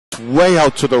way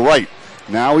out to the right.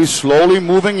 Now he's slowly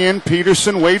moving in.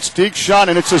 Peterson waits, deep shot,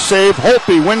 and it's a save.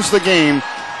 Holtby wins the game.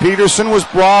 Peterson was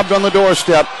robbed on the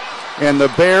doorstep, and the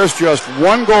Bears just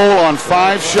 1 goal on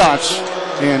 5 shots,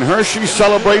 and Hershey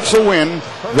celebrates a win.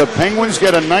 The Penguins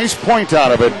get a nice point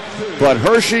out of it, but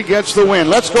Hershey gets the win.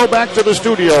 Let's go back to the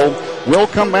studio. We'll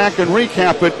come back and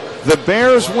recap it. The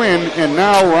Bears win, and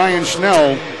now Ryan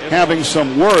Schnell having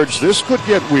some words. This could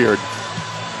get weird.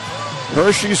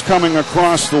 Hershey's coming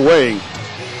across the way.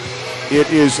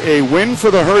 It is a win for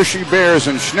the Hershey Bears,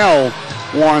 and Schnell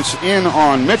wants in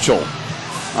on Mitchell.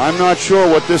 I'm not sure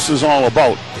what this is all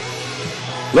about.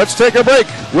 Let's take a break.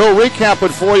 We'll recap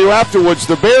it for you afterwards.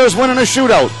 The Bears win in a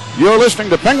shootout. You're listening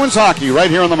to Penguins Hockey right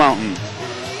here on the Mountain.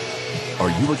 Are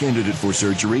you a candidate for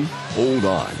surgery? Hold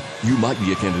on. You might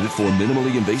be a candidate for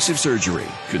minimally invasive surgery.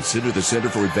 Consider the Center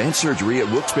for Advanced Surgery at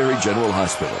Wilkes-Barre General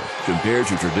Hospital. Compared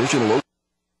to traditional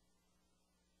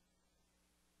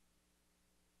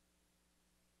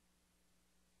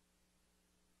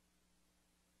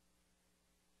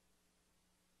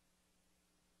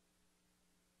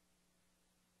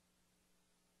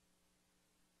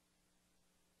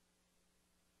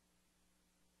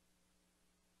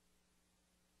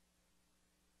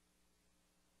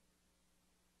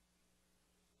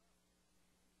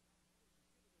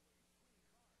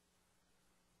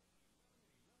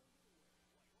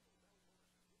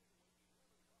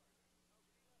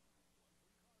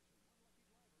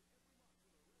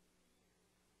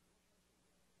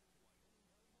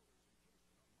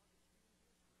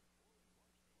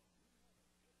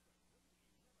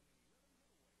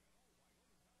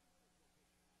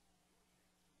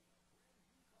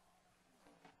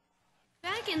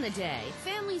Back in the day,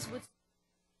 families would